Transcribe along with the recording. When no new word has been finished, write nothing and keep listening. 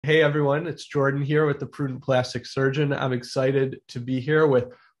Hey everyone, it's Jordan here with the Prudent Plastic Surgeon. I'm excited to be here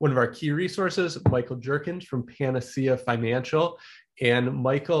with one of our key resources, Michael Jerkins from Panacea Financial. And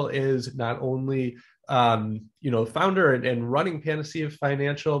Michael is not only founder and running Panacea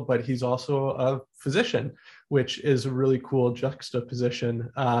Financial, but he's also a physician, which is a really cool juxtaposition.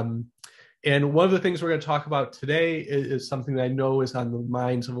 And one of the things we're going to talk about today is something that I know is on the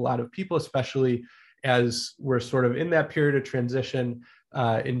minds of a lot of people, especially as we're sort of in that period of transition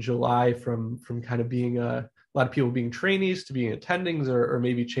in July from kind of being a lot of people being trainees to being attendings or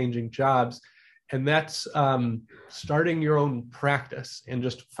maybe changing jobs. And that's starting your own practice and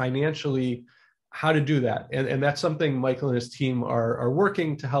just financially how to do that. And that's something Michael and his team are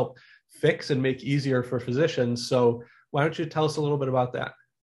working to help fix and make easier for physicians. So why don't you tell us a little bit about that?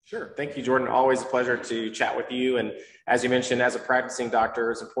 Sure. Thank you, Jordan. Always a pleasure to chat with you. And as you mentioned, as a practicing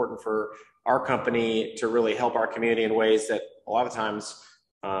doctor, it's important for our company to really help our community in ways that a lot of times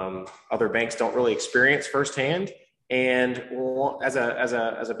other banks don't really experience firsthand. And as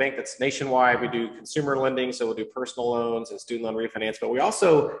a bank that's nationwide, we do consumer lending, so we'll do personal loans and student loan refinance, but we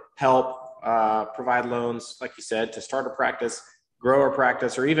also help provide loans, like you said, to start a practice, grow a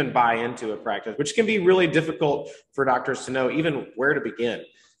practice, or even buy into a practice, which can be really difficult for doctors to know even where to begin.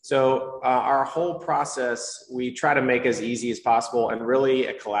 So our whole process, we try to make as easy as possible and really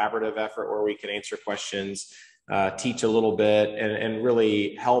a collaborative effort where we can answer questions, teach a little bit, and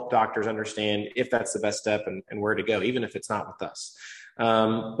really help doctors understand if that's the best step and where to go, even if it's not with us.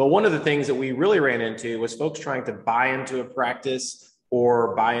 But one of the things that we really ran into was folks trying to buy into a practice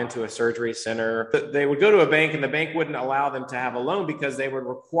or buy into a surgery center. They would go to a bank and the bank wouldn't allow them to have a loan because they would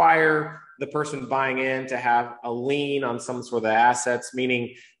require the person buying in to have a lien on some sort of assets,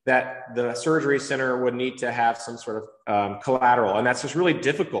 meaning that the surgery center would need to have some sort of collateral. And that's just really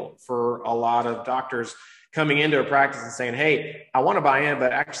difficult for a lot of doctors coming into a practice and saying, hey, I want to buy in,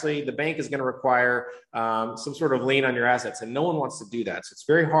 but actually the bank is going to require some sort of lien on your assets. And no one wants to do that. So it's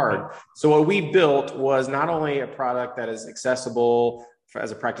very hard. So what we built was not only a product that is accessible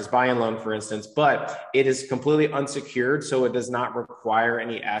as a practice buy-in loan, for instance, but it is completely unsecured. So it does not require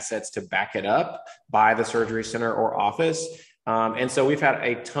any assets to back it up by the surgery center or office. And so we've had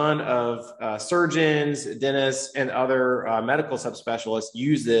a ton of surgeons, dentists, and other medical subspecialists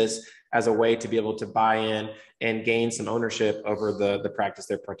use this as a way to be able to buy in and gain some ownership over the practice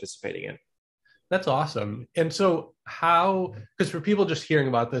they're participating in. That's awesome. And so because for people just hearing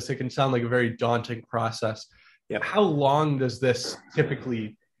about this, it can sound like a very daunting process. Yep. How long does this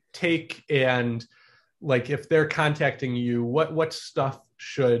typically take? And like, if they're contacting you, what stuff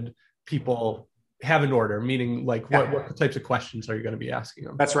should people have in order? Meaning like what types of questions are you going to be asking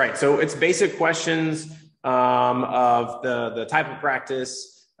them? That's right. So it's basic questions of the type of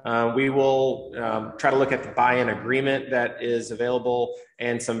practice. We will try to look at the buy-in agreement that is available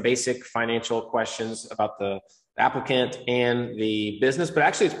and some basic financial questions about the applicant and the business, but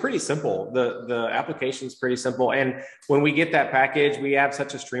actually it's pretty simple. The application is pretty simple. And when we get that package, we have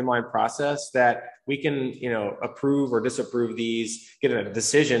such a streamlined process that we can, approve or disapprove these, get a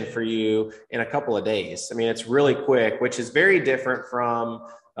decision for you in a couple of days. I mean, it's really quick, which is very different from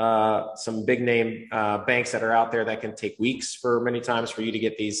some big name banks that are out there that can take weeks for many times for you to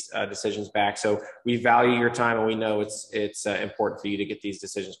get these decisions back. So we value your time and we know it's important for you to get these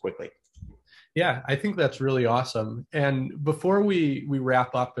decisions quickly. Yeah, I think that's really awesome. And before we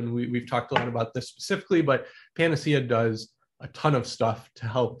wrap up, and we've talked a lot about this specifically, but Panacea does a ton of stuff to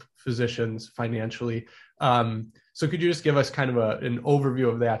help physicians financially. So could you just give us kind of an overview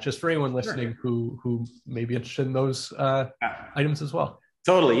of that, just for anyone listening who may be interested in those items as well?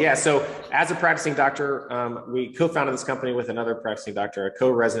 Totally. Yeah. So as a practicing doctor, we co-founded this company with another practicing doctor, a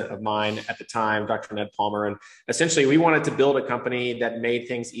co-resident of mine at the time, Dr. Ned Palmer. And essentially we wanted to build a company that made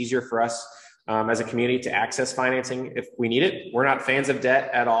things easier for us as a community to access financing if we need it. We're not fans of debt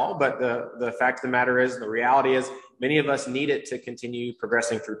at all, but the fact of the matter is, the reality is many of us need it to continue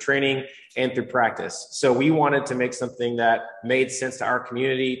progressing through training and through practice. So we wanted to make something that made sense to our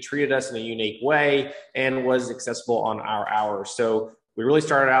community, treated us in a unique way, and was accessible on our hours. So we really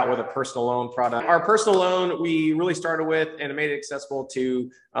started out with a personal loan product. Our personal loan, we really started with and made it accessible to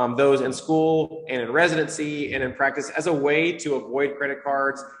those in school and in residency and in practice as a way to avoid credit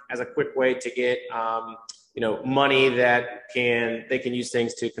cards, as a quick way to get money that they can use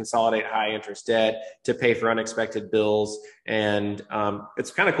things to consolidate high interest debt, to pay for unexpected bills. And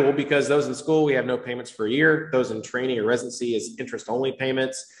it's kind of cool because those in school, we have no payments for a year. Those in training or residency is interest only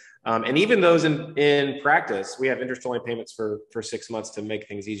payments. And even those in practice, we have interest only payments for 6 months to make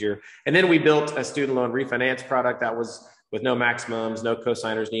things easier. And then we built a student loan refinance product that was with no maximums, no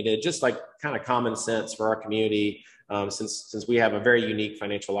cosigners needed, just like kind of common sense for our community since we have a very unique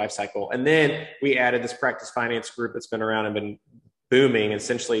financial life cycle. And then we added this practice finance group that's been around and been booming.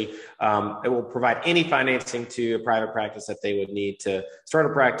 Essentially, it will provide any financing to a private practice that they would need to start a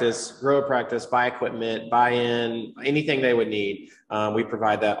practice, grow a practice, buy equipment, buy in, anything they would need. We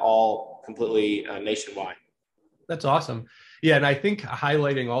provide that all completely nationwide. That's awesome. Yeah. And I think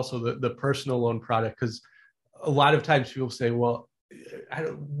highlighting also the personal loan product, because a lot of times people say, well,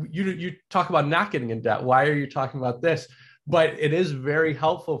 you talk about not getting in debt. Why are you talking about this? But it is very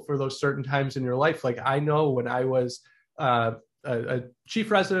helpful for those certain times in your life. Like I know when I was a chief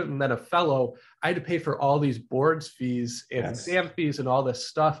resident and then a fellow, I had to pay for all these boards fees and exam fees and all this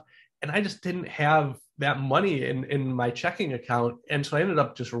stuff. And I just didn't have that money in my checking account. And so I ended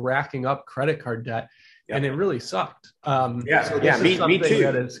up just racking up credit card debt. And it really sucked. So me too.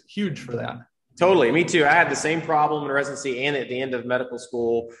 That is huge for that. Totally. Me too. I had the same problem in residency and at the end of medical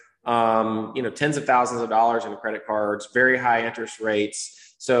school, tens of thousands of dollars in credit cards, very high interest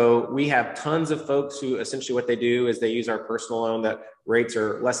rates. So we have tons of folks who essentially what they do is they use our personal loan that rates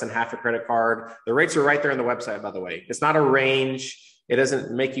are less than half a credit card. The rates are right there on the website, by the way. It's not a range. It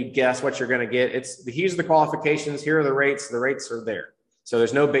doesn't make you guess what you're going to get. Here's the qualifications. Here are the rates. The rates are there. So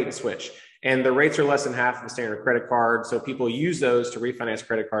there's no bait and switch. And the rates are less than half of a standard credit card. So people use those to refinance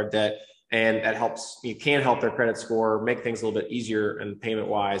credit card debt. And that helps, you can help their credit score, make things a little bit easier and payment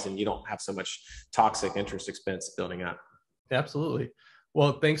wise, and you don't have so much toxic interest expense building up. Absolutely.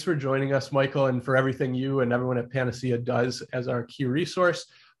 Well, thanks for joining us, Michael, and for everything you and everyone at Panacea does as our key resource.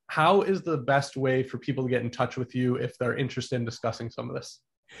 How is the best way for people to get in touch with you if they're interested in discussing some of this?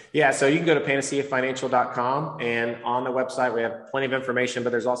 Yeah, so you can go to panaceafinancial.com, and on the website, we have plenty of information, but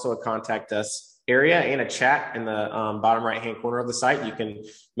there's also a contact us area and a chat in the bottom right-hand corner of the site. You can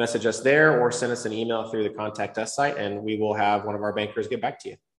message us there or send us an email through the contact us site, and we will have one of our bankers get back to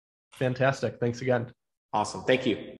you. Fantastic. Thanks again. Awesome. Thank you.